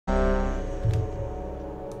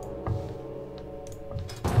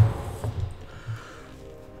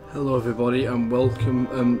Hello everybody and welcome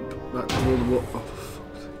back to World of War.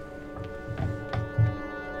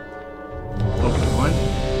 Oh, never mind.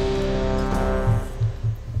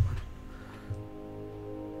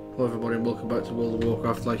 Hello everybody and welcome back to World of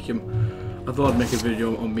Warcraft. I thought I'd make a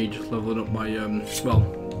video on me just leveling up my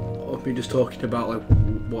of me just talking about like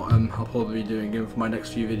what I'll probably be doing for my next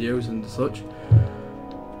few videos and such.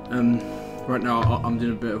 Right now I'm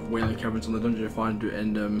doing a bit of Wailing Caverns on the dungeon finder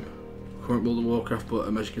and current World of Warcraft, but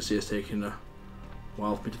as you can see, it's taking a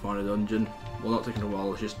while for me to find a dungeon. Well, not taking a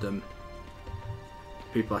while. It's just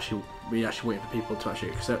we actually waiting for people to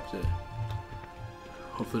actually accept it.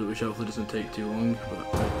 Hopefully, which hopefully doesn't take too long.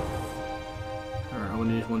 But alright, I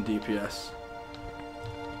only need 1 DPS.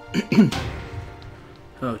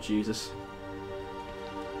 Oh Jesus!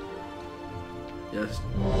 Yes.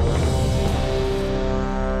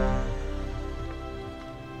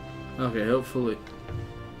 Okay, hopefully.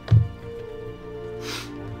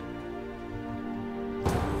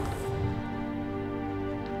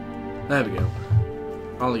 There we go.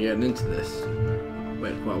 Finally getting into this.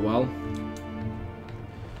 Waited quite a while.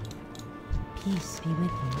 Peace be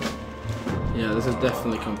with you. Yeah, this is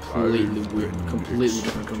definitely completely weird, completely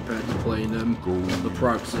different compared to playing the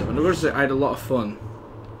Prague server. And I'm going to say I had a lot of fun.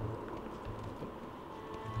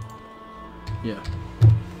 Yeah.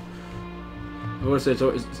 I want to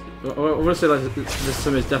say like this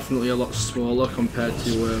sim is definitely a lot smaller compared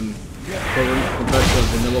to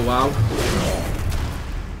vanilla WoW.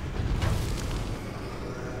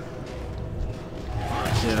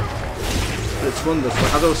 Yeah, it's fun. This,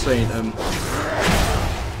 like, as I was saying,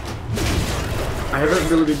 I haven't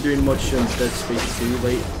really been doing much Dead Space 2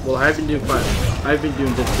 late. Well, I've been doing Dead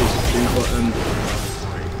Space 2, but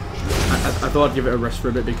I thought I'd give it a rest for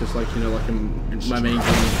a bit because, like, you know, like my main game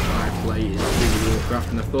I play is World of Warcraft,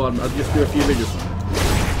 and I thought I'd just do a few videos on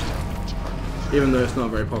it. Even though it's not a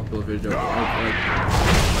very popular video,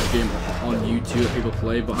 like game on YouTube that people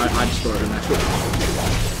play, but I just thought it was nice.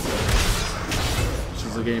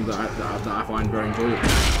 It's a game that I find very enjoyable.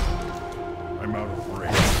 I'm out of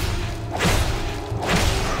range.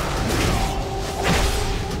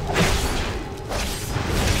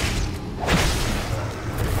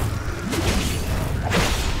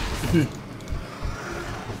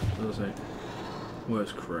 What was I say?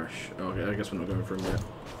 Where's Crash? Oh, okay, I guess we're not going for him yet.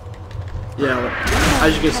 Yeah, like,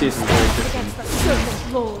 as you can see, this is very different.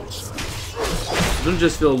 The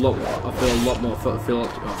dungeons feel a lot more.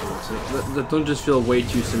 The dungeons feel way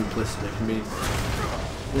too simplistic. I mean,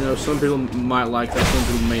 you know, some people might like that, some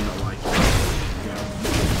people may not like it. You know,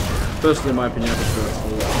 personally, in my opinion, I prefer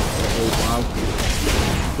old WoW,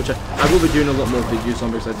 which I will be doing a lot more videos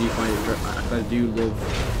on because I do find it. I do love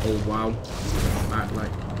old WoW.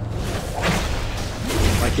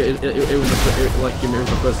 It was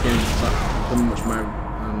the first game that pretty much my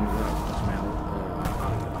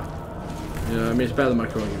yeah, I mean, it's better than my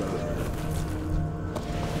current game.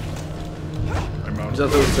 As I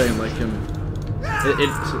was saying, like,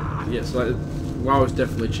 yeah, so like, WoW has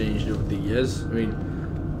definitely changed over the years. I mean,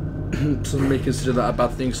 some may consider that a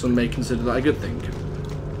bad thing, some may consider that a good thing.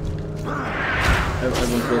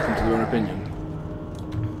 Everyone's welcome to their own opinion.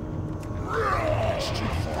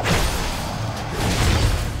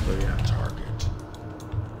 So yeah.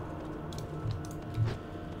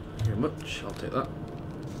 Thank you very much, I'll take that.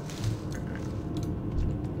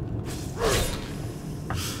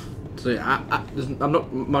 So yeah, I'm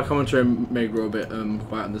not. My commentary may grow a bit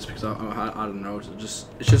quiet on this because I don't know. It's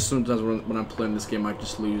just sometimes when I'm playing this game, I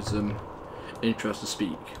just lose interest to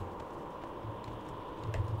speak.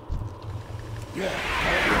 And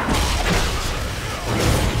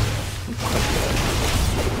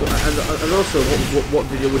also, what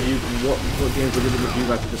video would you what games would you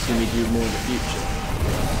like to see me do more in the future?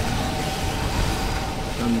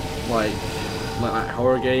 Like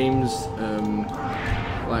horror games,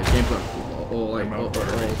 like gameplay, or any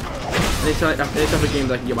type of game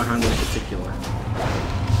that I can get my hands on in particular.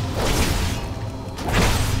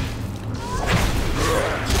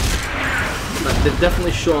 Like, they've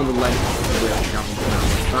definitely shown the length of the Wailing Caverns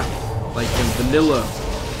now. Like vanilla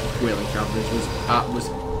Wailing Caverns was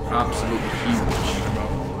absolutely huge.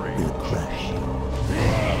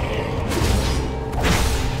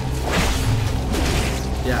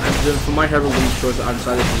 Yeah, and for my Herald choice, I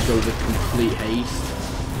decided to go with complete haste.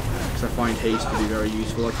 I find haste to be very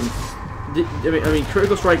useful. I mean,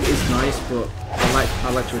 critical strike is nice, but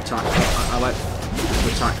I like to attack. I like to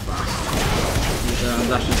attack fast.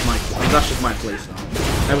 That's just my playstyle.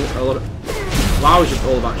 WoW is just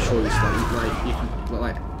all about choice.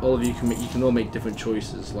 Like all of you can all make different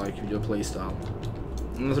choices, like your playstyle.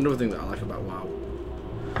 And that's another thing that I like about WoW.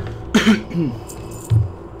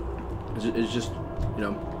 It's just, you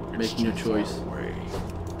know, making your choice.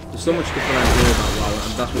 There's so much different idea about WoW,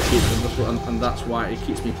 and that's what keeps, and that's why it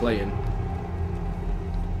keeps me playing.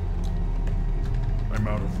 I'm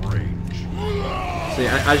out of range. See,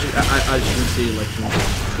 as you can see, like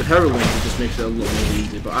with heroin, it just makes it a lot more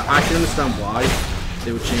easy. But I can understand why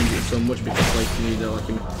they would change it so much, because like you know, like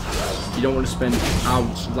you don't want to spend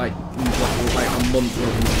hours like a month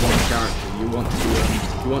working with one character. You want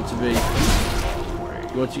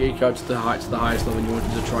to get your character to the highest level, and you want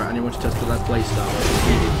to try, and you want to test their playstyle, like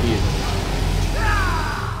PvP.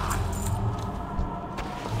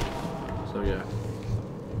 So yeah.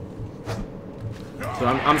 So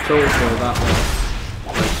I'm told for that,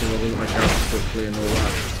 like you know, look at my character quickly and all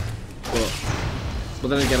that. But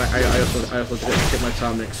then again, I also take my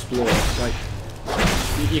time and explore. Like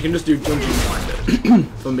you can just do dungeon finder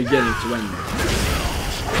from beginning to end,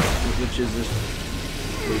 which is just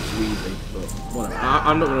way too easy. But whatever.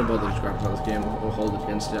 I'm not going to bother describing about this game or hold it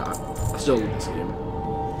against it. I still love this game.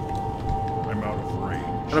 I'm out of range.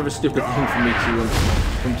 Kind of a stupid thing for me to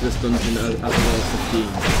come to this dungeon as a level 15.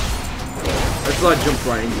 It's like jump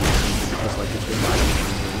right into it because like it's been right.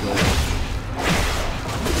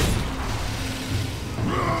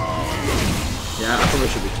 Yeah, I probably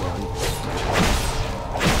should be flying.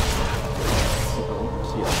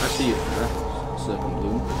 I see you there, Serpent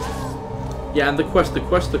Bloom. Yeah, and the quests are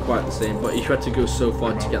quite the same, but you had to go so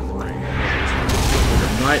far to get them right.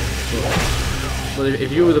 But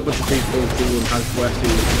if you were with a bunch of people who had quests, it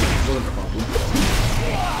wasn't a problem.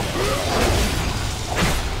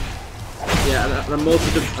 Yeah, and I'm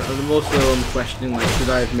also questioning, like, should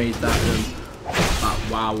I have made that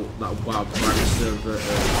WoW private server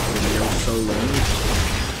so long?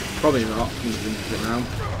 Probably not. I'm going to think of it now.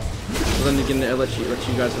 But then again, it'll let you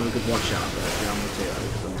guys have a good watch out of it. Yeah, I'm going to take that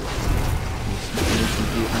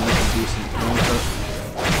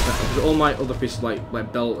because all my other pieces like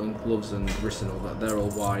belt and gloves and wrist and all that, they're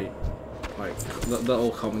all white. Like they're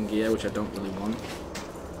all common gear, which I don't really want.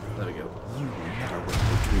 There we go. You never win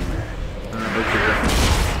between me.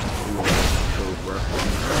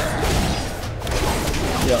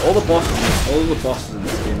 Yeah, all the bosses in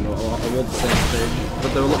this game are all the same thing, but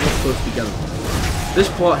they're a lot more close together. This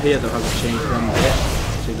part here though hasn't changed one bit.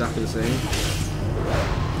 It's exactly the same.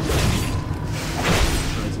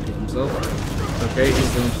 Trying to heal himself. Okay, he's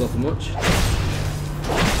healed himself much.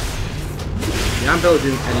 Yeah, I'm barely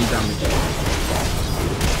doing any damage.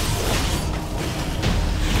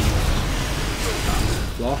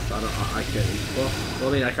 Cloth. I can't use cloth. Well,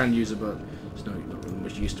 I mean, I can use it, but it's not really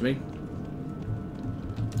much use to me.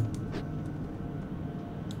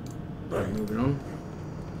 Right, moving on.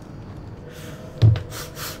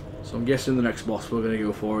 So I'm guessing the next boss we're gonna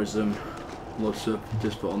go for is lots of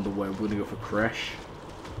this, but on the way we're gonna go for Crash.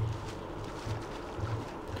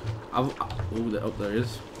 Oh, there he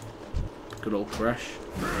is. Good old Crash.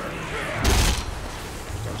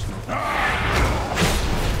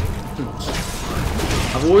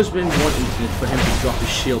 I've always been wanting for him to drop his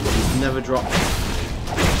shield, but he's never dropped it.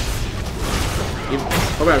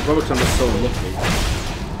 Probably because I'm just so unlucky.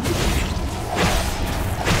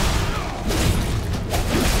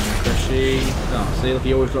 Crashy. Oh, see, look,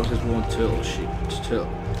 he always drops his one turtle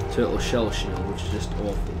shell shield, which is just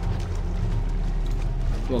awful.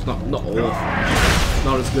 Well, it's not awful.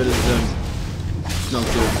 Not as good as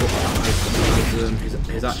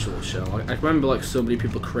his actual shell. I remember like so many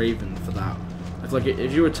people craving for that. I feel like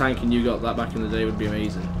if you were a tank and you got that back in the day, it would be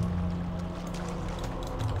amazing.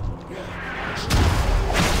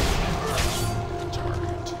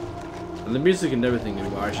 And the music and everything in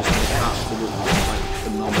Wire is just absolutely like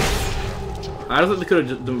phenomenal. I don't think they could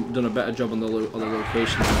have done a better job on the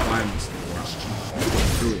location and environments than that.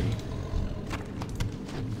 Really.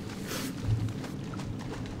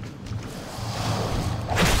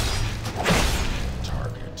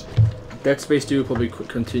 Dead Space 2 will probably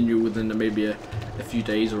continue within maybe a few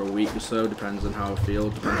days or a week or so, depends on how I feel,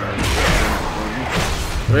 depends on how I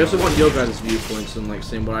feel. But I also want your guys' viewpoints and like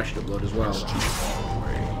saying what I should upload as well.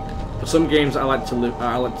 For some games I like to leave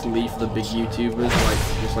for the big YouTubers,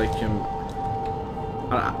 because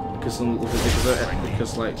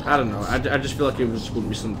like I don't know, I just feel like it just wouldn't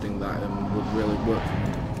be something that would really work for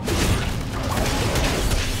me.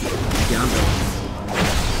 Yeah,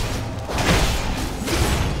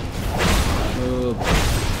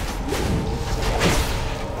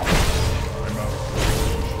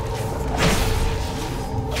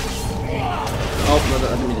 oh, no, I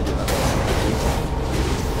didn't mean to do that.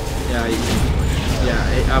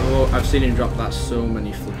 Yeah, I've seen him drop that so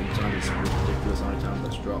many flipping times. It's ridiculous how many times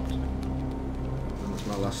that's dropped. And that's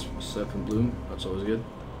my last Serpent Bloom. That's always good.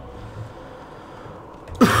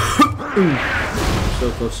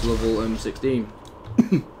 So close to level 16.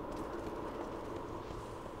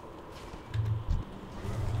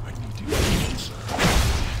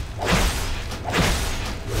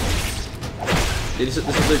 This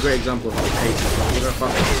is a great example of how pace is. Look how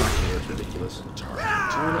fast it's attacking here, it's ridiculous. Why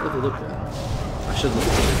am I not leveled up yet? I should level up.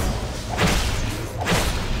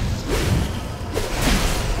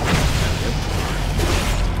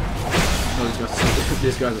 Oh,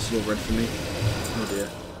 these guys are still red for me. Oh dear.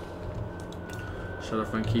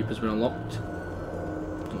 Shadowfang Keeper's been unlocked.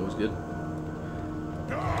 Always good.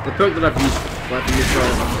 The perk that I've used,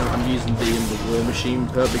 I'm using the War Machine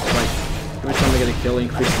perk because like, every time I get a kill, it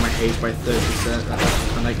increases my haste by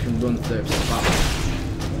 30%, and I can run 30% faster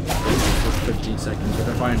for 15 seconds, which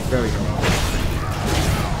I find very hard.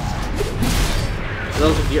 It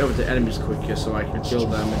also can get over to enemies quicker, so I can kill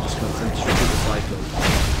them and just repeat the cycle.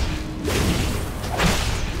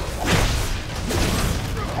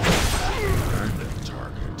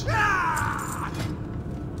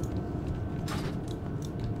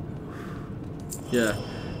 Yeah.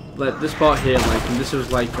 Like this part here, like, and this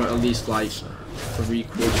was like at least like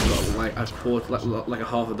 3/4 of like a quarter, like a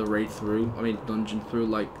half of the raid through. I mean dungeon through.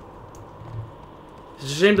 Like,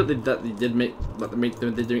 it's a shame that they did make they make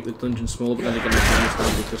the dungeon small, but then again I can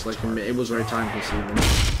understand because like it was very time consuming.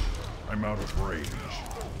 I'm out of range.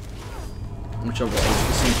 Which I've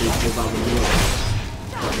seen people that would do.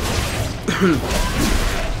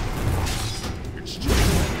 It's too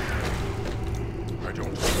late. I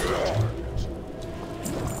don't see the target.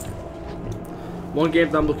 One game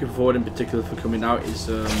that I'm looking forward in particular for coming out is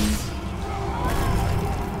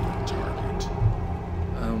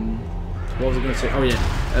what was I going to say? Oh yeah,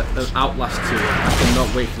 Outlast 2. I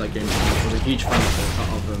cannot wait for that game to come out. I'm a huge fan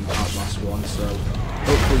of Outlast 1, so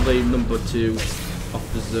hopefully number 2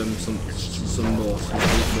 offers them some more, a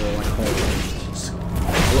lot more like horror, a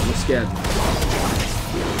lot more scared.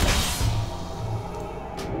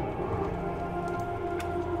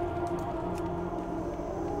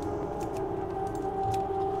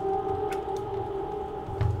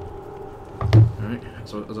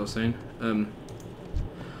 As I was saying,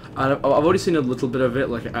 I've already seen a little bit of it.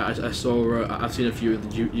 Like I saw, I've seen a few of the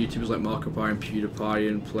YouTubers like Markiplier and PewDiePie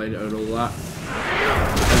and playing it and all that.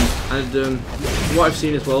 And what I've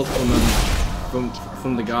seen as well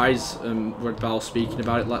from the guys, Red Ball speaking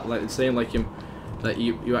about it, like saying like that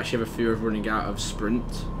you actually have a fear of running out of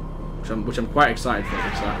sprint, which I'm quite excited for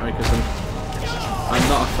because I'm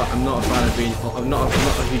not a fan of being I'm not a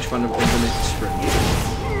huge fan of unlimited sprint.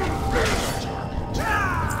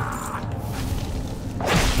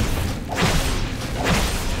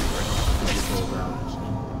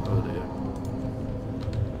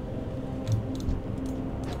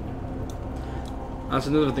 That's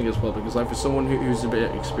another thing as well, because like for someone who's a bit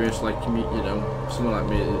experienced, like you know, someone like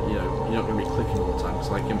me, you know, you're not going to be clicking all the time. Because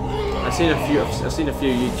like I've seen a few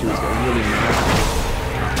YouTubers get really mad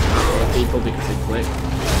at other people because they click.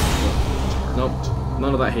 But nope,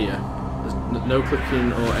 none of that here. There's no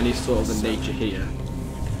clicking or any sort of the nature here.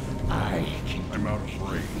 I'm out of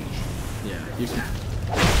range. Yeah, you can.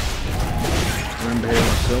 I remember hearing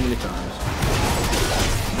that so many times.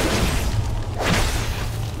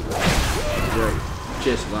 Great.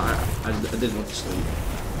 Cheers for that. I didn't want to sleep.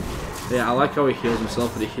 Yeah, I like how he heals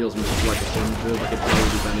himself, but he heals himself like a hundred, like a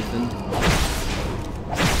blade of anything.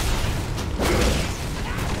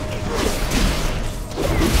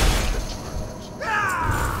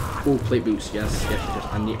 Oh, plate boost, yes.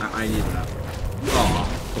 I need that. Oh,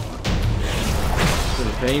 bit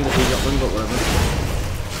of a pain that he got them, but whatever.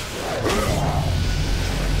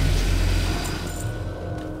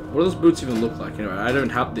 What do those boots even look like? Anyway, I don't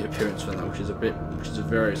have the appearance for that, which is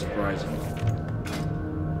very surprising.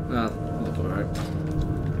 Nah, look alright.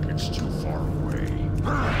 It's too far away.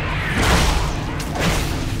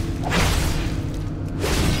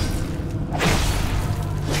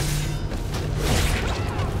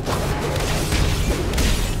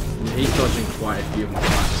 Yeah, he's dodging quite a few of my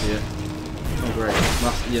attacks here. Oh great.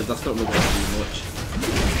 That's not looking to do much.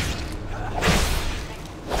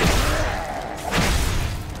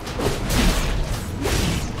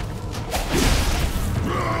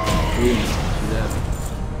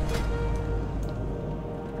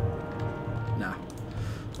 Nah.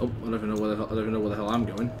 Oh, I don't even know where the hell I'm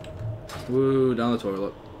going. Woo, down the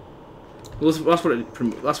toilet. Well, that's what it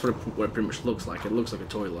pretty much looks like. It looks like a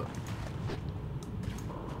toilet.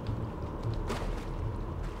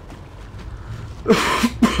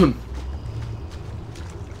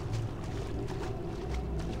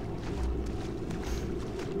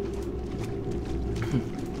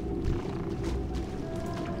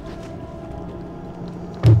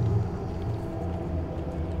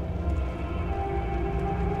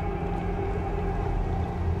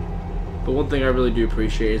 But one thing I really do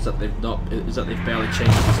appreciate is that they've barely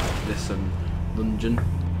changed this dungeon,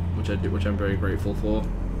 which I'm very grateful for.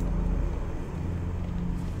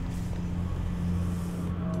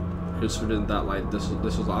 Considering that, like, this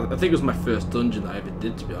was I think it was my first dungeon that I ever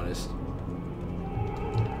did, to be honest.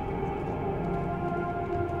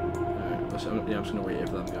 Alright, yeah, I'm just gonna wait here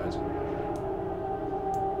for them guys.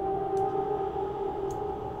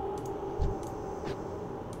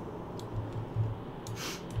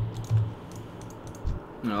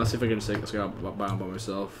 No, let's see if I can just take this guy bound by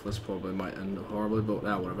myself. This probably might end horribly, but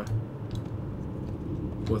now whatever.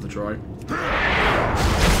 Worth a try.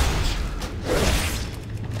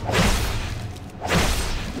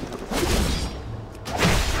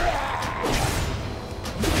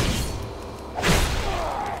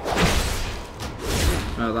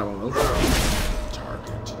 That one will.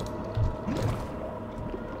 Target.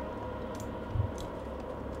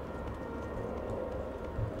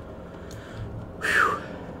 Whew.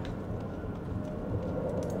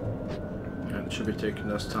 And it should be taking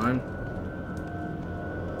less time.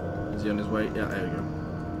 Is he on his way? Yeah, there we go.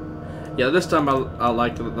 Yeah, this time I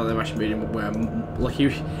like that they've actually made him where, like, he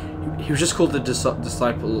was just called the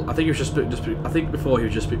disciple. I think he was just I think before he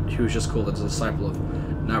was just called the disciple of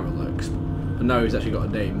Naralux. But now he's actually got a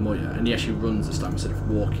name, Moya, and he actually runs this time instead of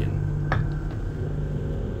walking.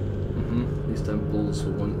 These temples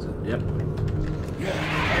for once. Yep.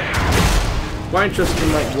 Quite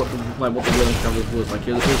interesting, like what the Wailing Caverns was like.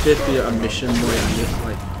 It was basically a mission, Moya,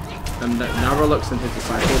 and Naralux and his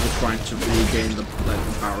disciples are trying to regain the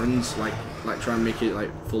Caverns, like try and make it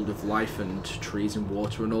like full of life and trees and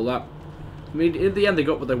water and all that. I mean, in the end, they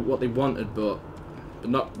got what they wanted, but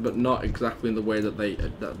not exactly in the way that they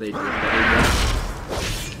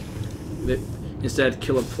They instead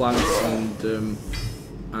killer plants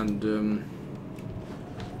and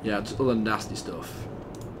yeah, just other nasty stuff.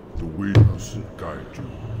 The winds guide you.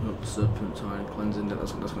 Oh, serpentine cleansing.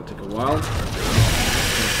 That's going to take a while.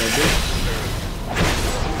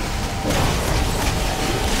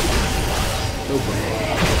 No problem.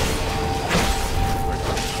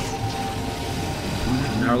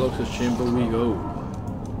 Naralox's chamber we go.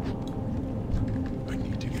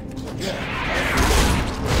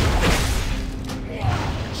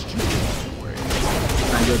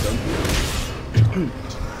 Good done.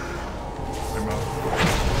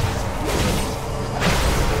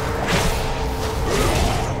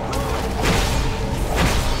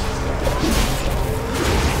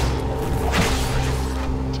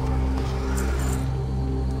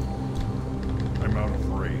 I'm out of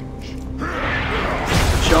range.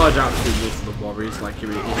 Charge absolutely for the warriors, like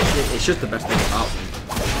it's just the best thing about them.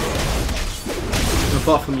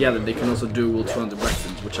 Apart from yeah, that they can also dual 200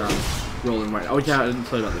 weapons, which I'm rolling right now. Oh yeah, I didn't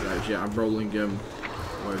tell you about the guys. Yeah, I'm rolling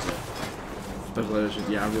where is it? Special edition.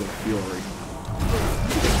 Yeah, I'm rolling Fury.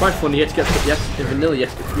 It's quite funny. You have to get in vanilla. You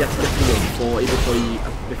have to get to level 40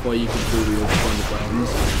 before you can do your 200 weapons.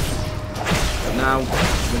 But now,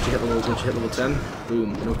 once you hit level 10, boom,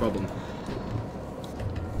 no problem.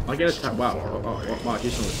 I get attacked. Wow. Wow.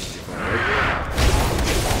 He's something.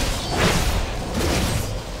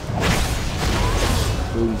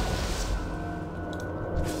 Boom.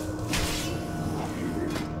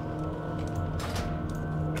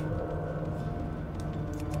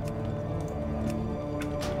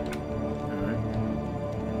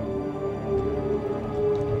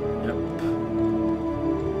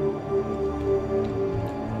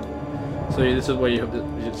 So yeah, this is where you have to.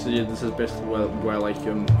 So yeah, this is basically where like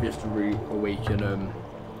you have to reawaken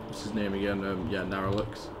what's his name again? Yeah,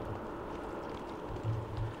 Naralux.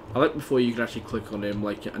 I like before you could actually click on him,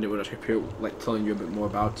 like, and it would actually appear like telling you a bit more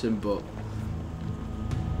about him, but.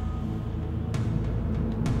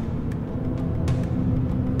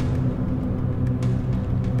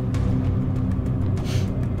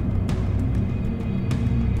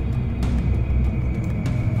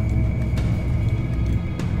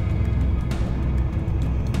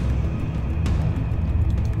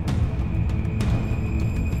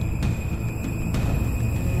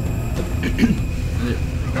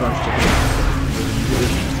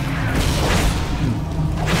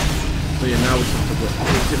 So yeah, now it's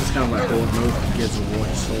this is kind of like horde mode. Gears of War,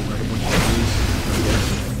 just hold like a bunch of these.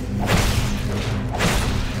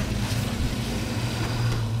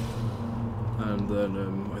 And then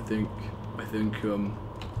I think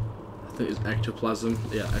it's ectoplasm.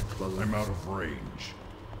 Yeah, ectoplasm. I'm out of range.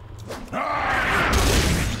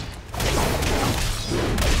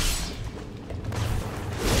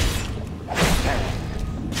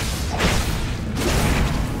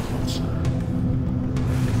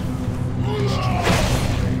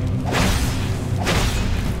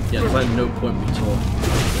 Yeah, there's like no point me talking.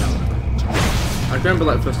 Yeah. I remember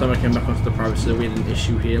like first time I came back onto the private server, we had an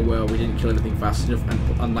issue here where we didn't kill anything fast enough,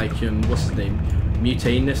 and like what's his name,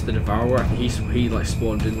 Tjthomas, the Devourer. I think he like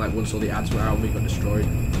spawned in like once all the ads were out and we got destroyed.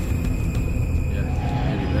 Yeah,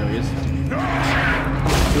 there he is.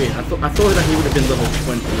 Weird. I thought that he would have been level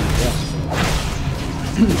 20 in the boss.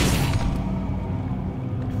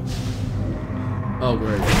 Oh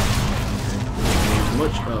great.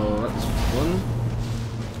 Much. Oh, that's fun.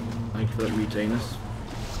 Thank you for that, Tjthomas.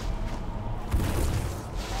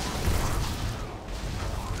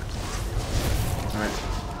 Alright.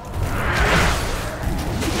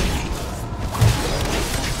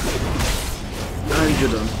 And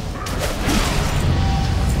you're done.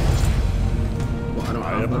 Well, I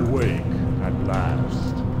am awake at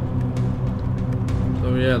last.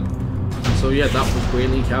 So yeah, that was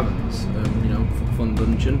Wailing Caverns. You know, fun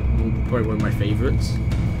dungeon. Probably one of my favourites.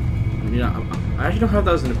 You know, I actually don't have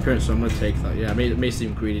that as an appearance, so I'm gonna take that. Yeah, it may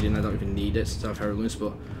seem greedy, and I don't even need it to have heroines,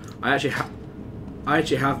 but I actually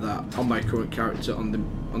have that on my current character on the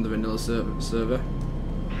vanilla server.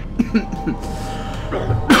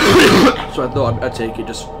 So I thought I'd take it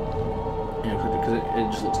just, you know, because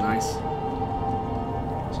it just looks nice.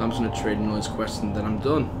 So I'm just gonna trade in all these quests and then I'm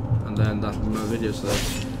done, and then that's my video.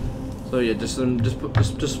 So yeah, just in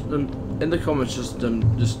the comments,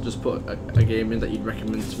 just put a game in that you'd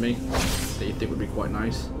recommend to me that you think would be quite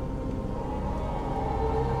nice,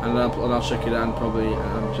 and I'll check it out and probably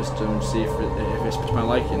just see if it's to my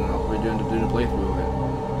liking, and I'll probably end up doing a playthrough of it.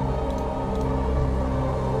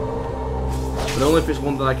 But only if it's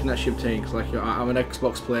one that I can actually obtain, because like I'm an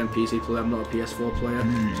Xbox player and PC player, I'm not a PS4 player.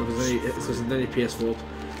 So if there's any PS4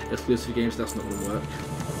 exclusive games, that's not going to work.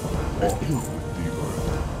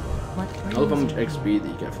 I love how much XP that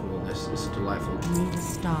you get from all this. It's delightful. May the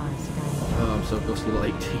stars guide you. Oh, I'm so close to level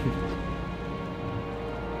 18.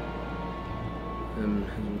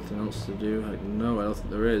 Anything else to do? No, I don't think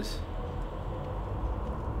there is.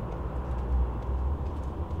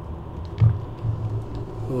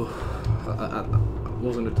 Oh, I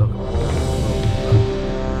wasn't going to talk about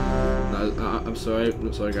that. No, I'm sorry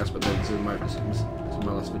guys, but this is my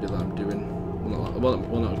last video that I'm doing. Well,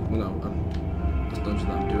 no, this dungeon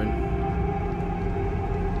that I'm doing.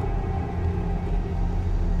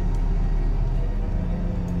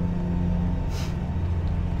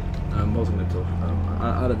 What was I going to talk about? I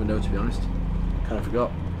don't even know, to be honest. Kind of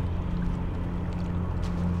forgot.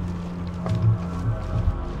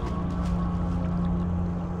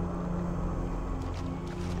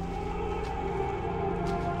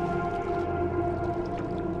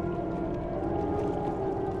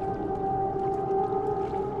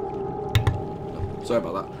 Sorry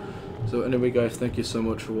about that. So anyway guys, thank you so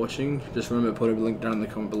much for watching. Just remember to put a link down in the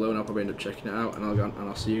comment below and I'll probably end up checking it out, and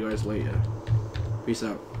I'll see you guys later. Peace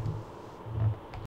out.